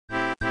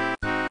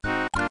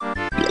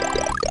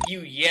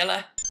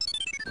yella?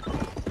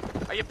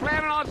 Are you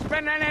planning on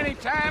spending any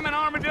time in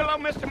Armadillo,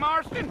 Mr.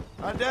 Marston?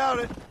 I doubt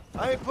it.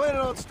 I ain't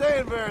planning on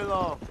staying very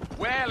long.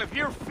 Well, if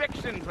you're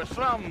fixing for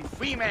some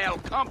female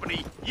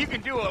company, you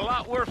can do a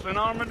lot worse than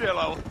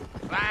Armadillo.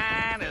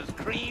 Fine as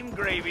cream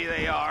gravy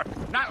they are.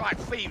 Not like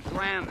Thieves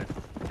Landing.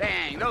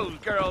 Dang, those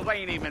girls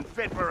ain't even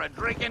fit for a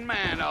drinking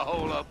man to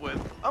hole up with.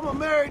 I'm a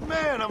married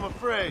man, I'm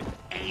afraid.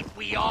 Ain't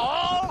we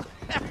all?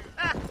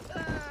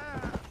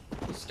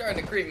 It's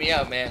starting to creep me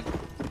out, man.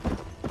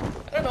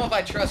 I don't know if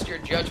I trust your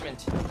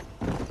judgment,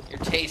 your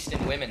taste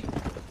in women.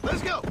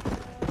 Let's go.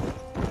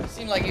 You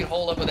seem like you'd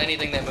hold up with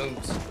anything that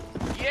moves.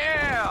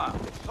 Yeah.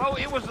 So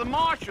it was the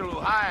marshal who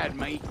hired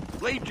me.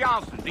 Lee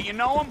Johnson. Do you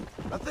know him?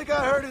 I think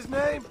I heard his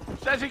name.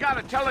 Says he got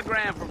a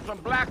telegram from some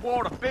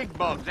Blackwater big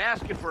bugs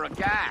asking for a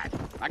guide.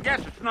 I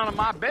guess it's none of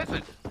my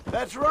business.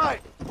 That's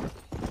right.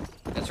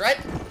 That's right.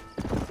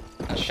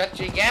 Now shut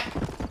your gap.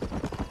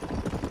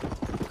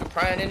 Quit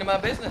prying into my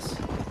business.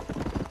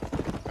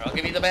 Or I'll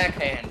give you the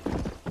backhand.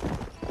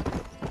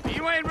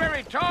 You ain't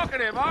very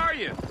talkative, are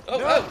you? Oh,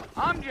 No. oh.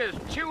 I'm just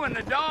chewing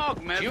the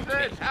dog, mister. Shoot me.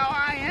 That's how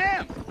I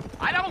am.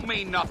 I don't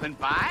mean nothing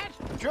by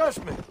it.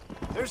 Trust me.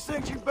 There's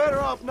things you're better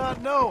off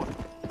not knowing.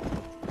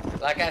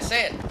 Like I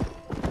said,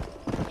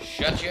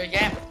 shut your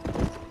yap.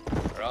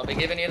 Or I'll be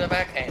giving you the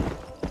backhand.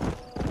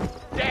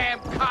 Damn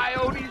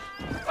coyotes.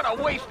 What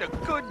a waste of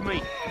good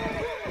meat.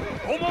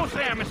 Almost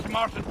there, Mr.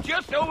 Marston.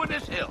 Just over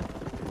this hill.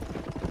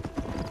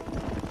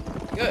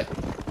 Good.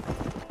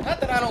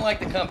 Not that I don't like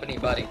the company,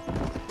 buddy.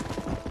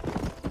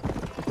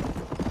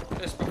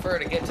 Just prefer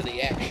to get to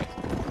the action.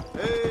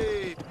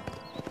 Hey.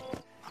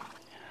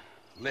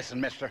 Listen,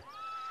 mister.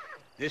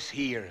 This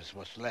here is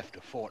what's left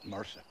of Fort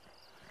Mercer.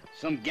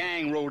 Some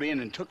gang rode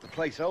in and took the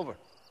place over.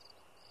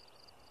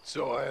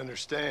 So I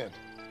understand.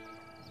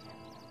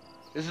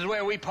 This is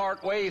where we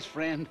part ways,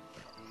 friend.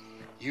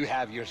 You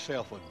have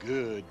yourself a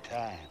good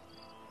time.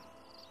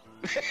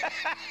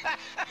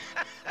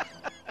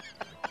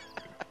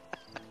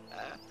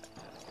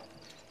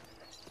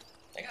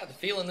 I got the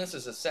feeling this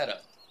is a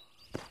setup.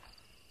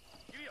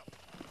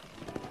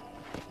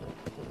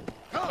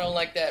 I don't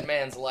like that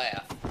man's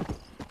laugh.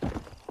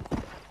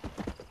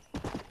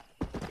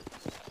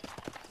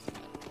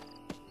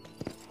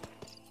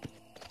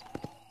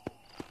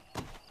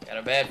 Got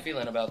a bad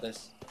feeling about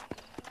this.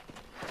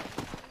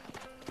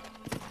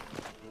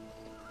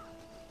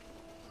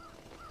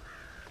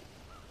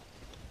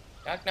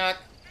 Knock, knock.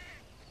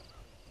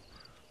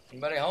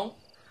 Anybody home?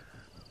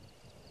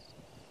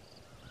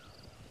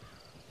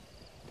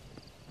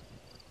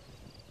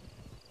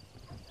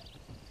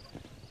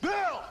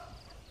 Bill!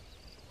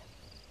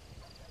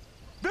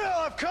 Bill,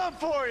 I've come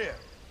for you!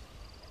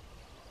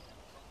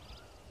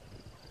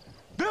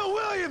 Bill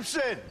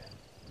Williamson!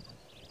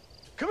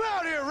 Come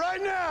out here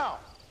right now!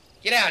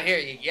 Get out here,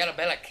 you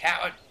yellow-bellied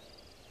coward.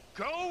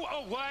 Go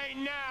away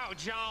now,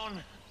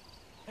 John.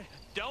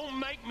 Don't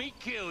make me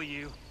kill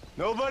you.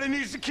 Nobody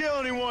needs to kill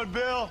anyone,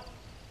 Bill.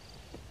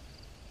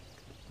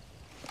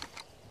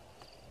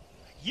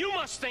 You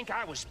must think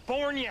I was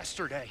born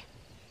yesterday.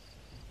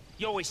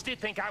 You always did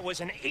think I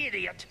was an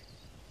idiot.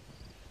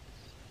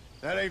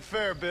 That ain't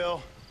fair,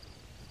 Bill.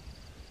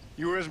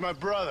 You were as my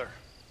brother.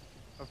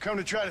 I've come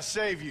to try to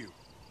save you.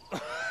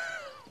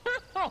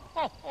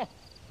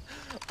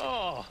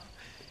 Oh.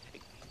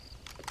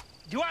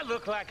 Do I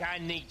look like I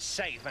need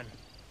saving?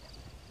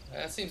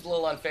 That seems a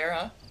little unfair,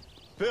 huh?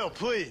 Bill,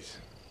 please.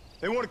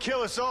 They want to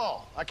kill us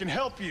all. I can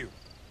help you.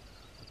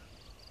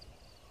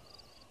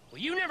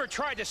 Well, you never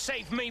tried to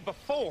save me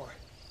before.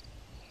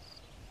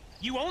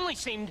 You only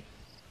seemed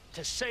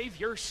to save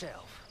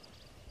yourself.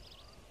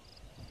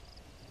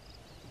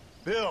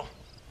 Bill,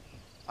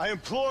 I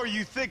implore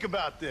you think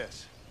about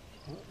this.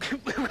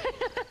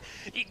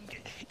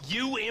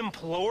 You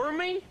implore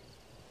me?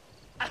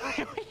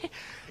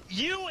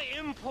 You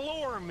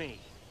implore me.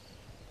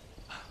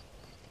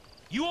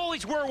 You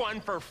always were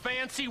one for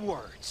fancy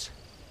words.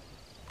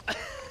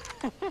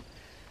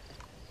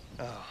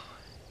 Oh.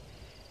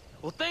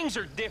 Well, things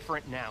are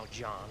different now,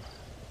 John.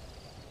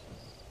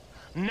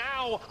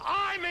 Now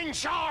I'm in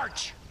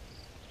charge!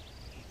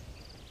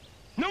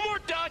 No more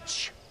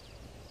Dutch!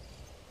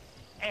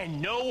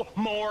 And no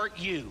more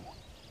you.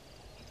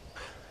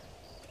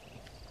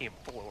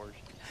 Implores.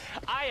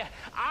 I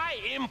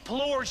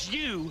implores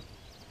you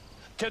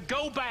to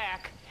go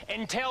back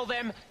and tell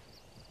them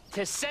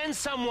to send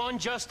someone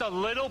just a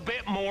little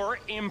bit more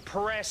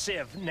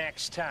impressive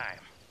next time.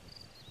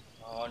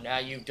 Oh, now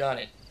you've done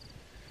it.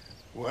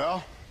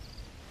 Well?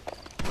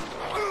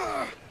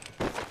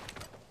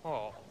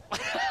 Oh.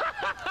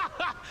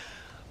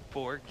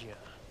 Poor John.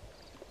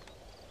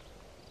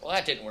 Well,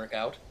 that didn't work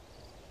out.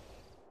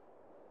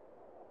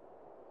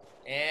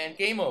 And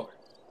game over.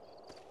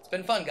 It's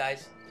been fun,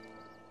 guys.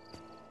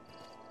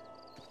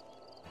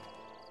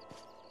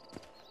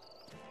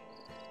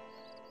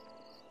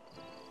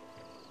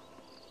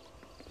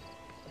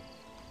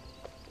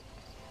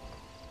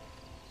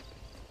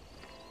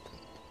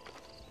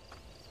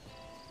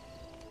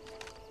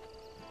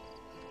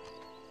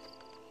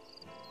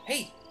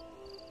 Hey,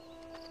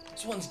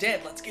 This one's dead.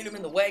 Let's get him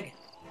in the wagon.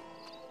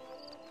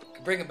 We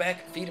can bring him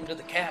back and feed him to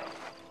the cattle.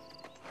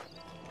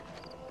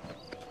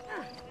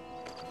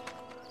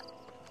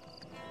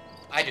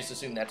 I just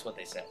assumed that's what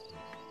they said.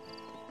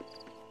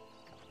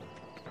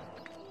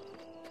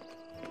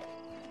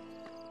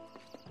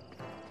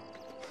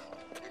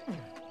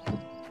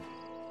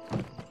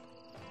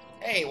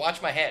 Hey, watch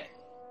my head.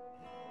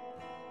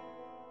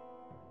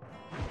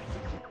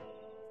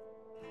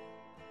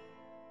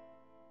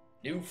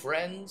 New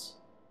friends,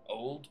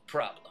 old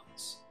problems.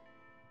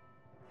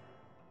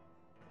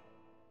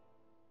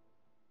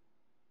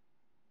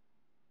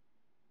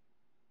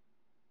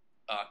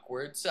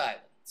 Awkward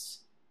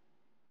silence.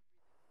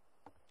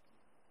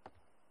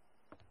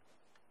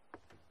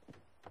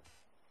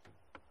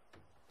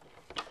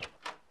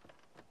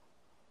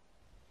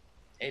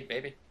 Hey,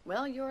 baby.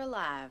 Well, you're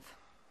alive.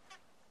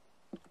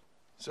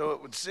 So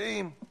it would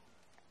seem.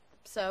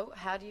 So,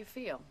 how do you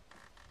feel?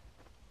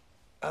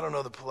 I don't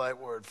know the polite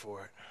word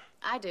for it.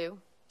 I do.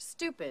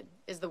 Stupid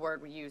is the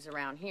word we use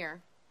around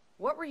here.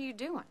 What were you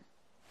doing?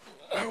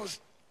 I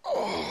was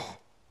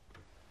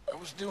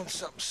doing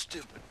something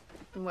stupid.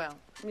 Well,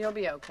 you'll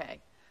be okay.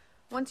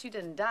 Once you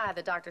didn't die,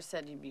 the doctor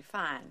said you'd be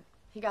fine.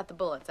 He got the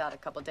bullets out a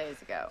couple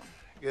days ago.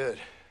 Good.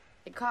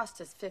 It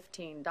cost us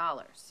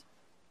 $15.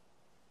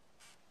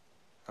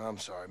 I'm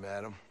sorry,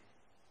 madam.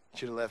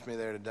 Should have left me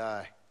there to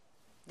die.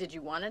 Did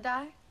you want to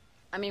die?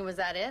 I mean, was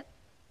that it?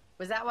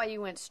 Was that why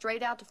you went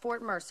straight out to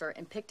Fort Mercer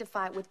and picked a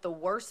fight with the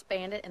worst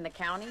bandit in the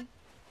county?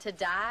 To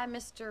die,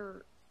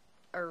 Mr.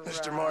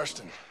 Mr.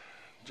 Marston.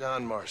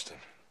 John Marston.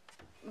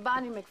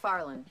 Bonnie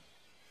McFarland.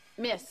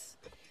 Miss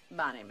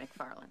Bonnie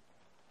McFarland.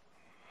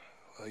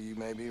 Well, you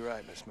may be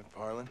right, Miss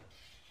McFarland.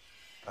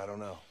 I don't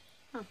know.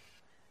 Huh.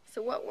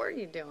 So what were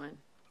you doing?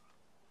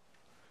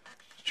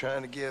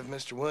 Trying to give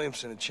Mr.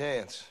 Williamson a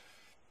chance.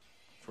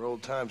 For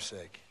old time's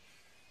sake.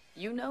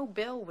 You know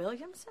Bill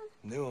Williamson?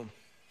 Knew him.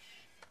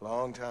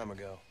 Long time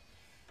ago.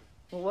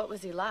 Well, what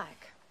was he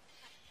like?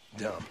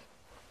 Dumb.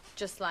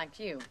 Just like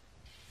you.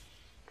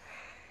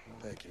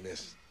 Thank you,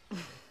 miss.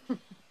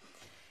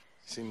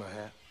 See my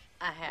hat?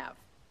 I have.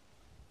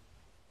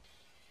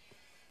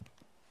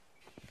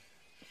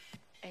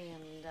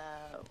 And,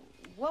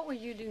 what will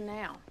you do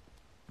now?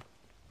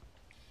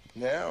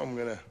 Now I'm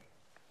gonna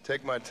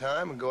take my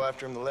time and go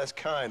after him the less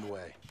kind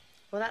way.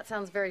 Well, that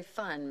sounds very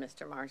fun,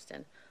 Mr.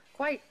 Marston.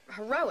 Quite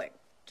heroic,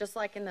 just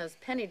like in those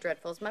penny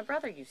dreadfuls my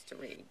brother used to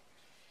read.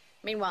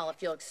 Meanwhile,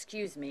 if you'll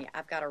excuse me,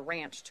 I've got a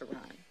ranch to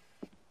run.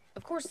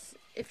 Of course,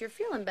 if you're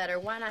feeling better,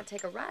 why not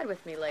take a ride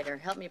with me later?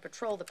 Help me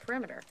patrol the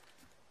perimeter.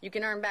 You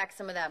can earn back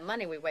some of that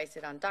money we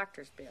wasted on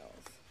doctor's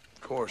bills.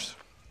 Of course.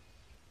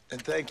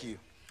 And thank you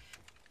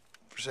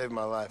for saving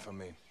my life, I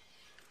mean.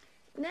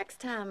 Next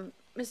time,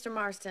 Mr.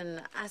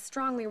 Marston, I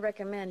strongly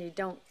recommend you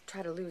don't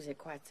try to lose it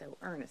quite so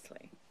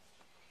earnestly.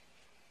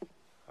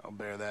 I'll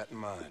bear that in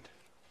mind.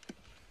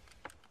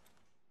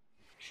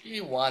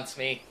 She wants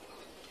me.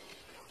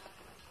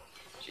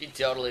 She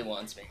totally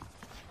wants me.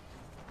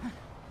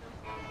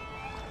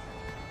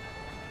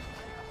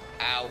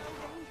 Ow.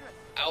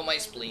 Ow, my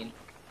spleen.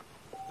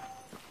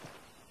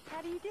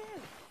 How do you do?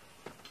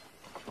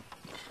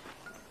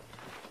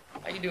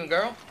 How you doing,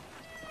 girl?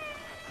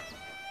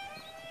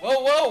 Whoa,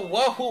 whoa,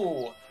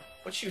 whoa!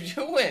 What you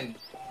doing?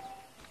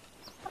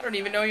 I don't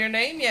even know your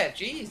name yet,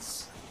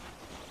 jeez.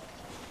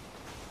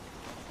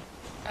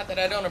 Not that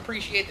I don't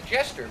appreciate the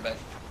gesture, but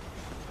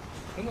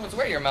who knows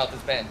where your mouth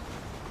has been.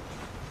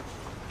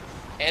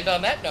 And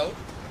on that note,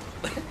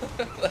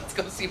 let's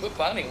go see what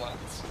Bonnie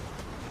wants.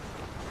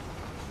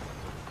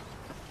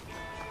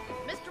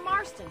 Mr.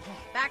 Marston,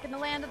 back in the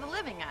land of the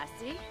living, I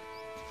see.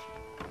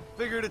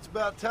 Figured it's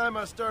about time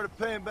I started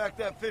paying back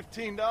that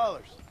 $15.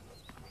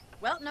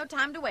 Well, no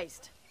time to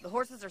waste. The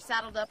horses are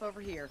saddled up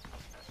over here.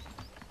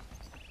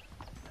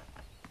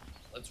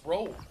 Let's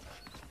roll.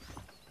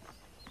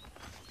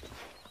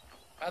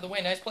 By the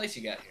way, nice place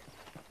you got here.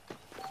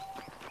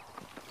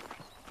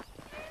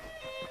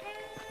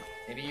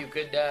 Maybe you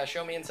could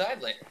show me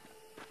inside later.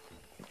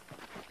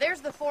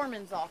 There's the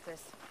foreman's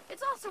office.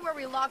 It's also where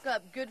we lock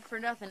up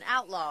good-for-nothing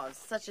outlaws,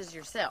 such as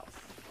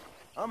yourself.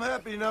 I'm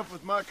happy enough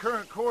with my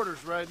current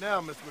quarters right now,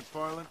 Miss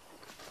McFarland.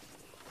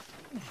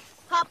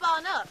 Hop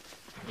on up.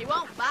 He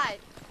won't bite.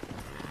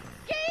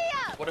 Giddy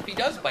up! What if he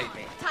does bite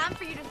me? Time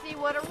for you to see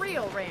what a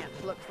real ranch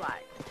looks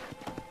like.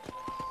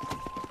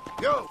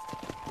 Go!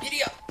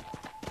 Giddy up!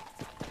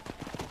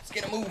 Let's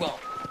get a move on.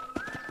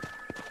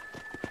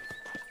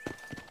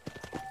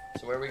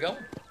 So where are we going?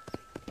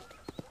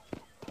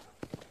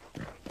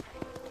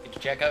 Did you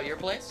check out your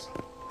place?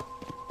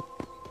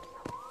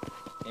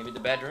 Maybe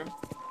the bedroom?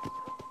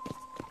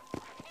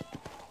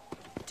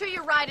 To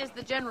your right is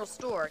the general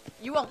store.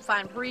 You won't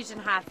find Parisian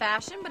high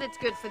fashion, but it's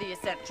good for the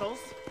essentials.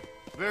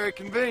 Very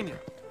convenient.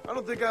 I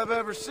don't think I've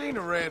ever seen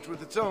a ranch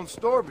with its own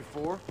store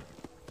before.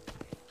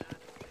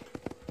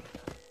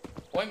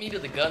 Point me to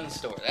the gun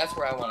store. That's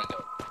where I want to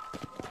go.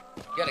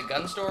 You got a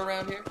gun store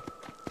around here?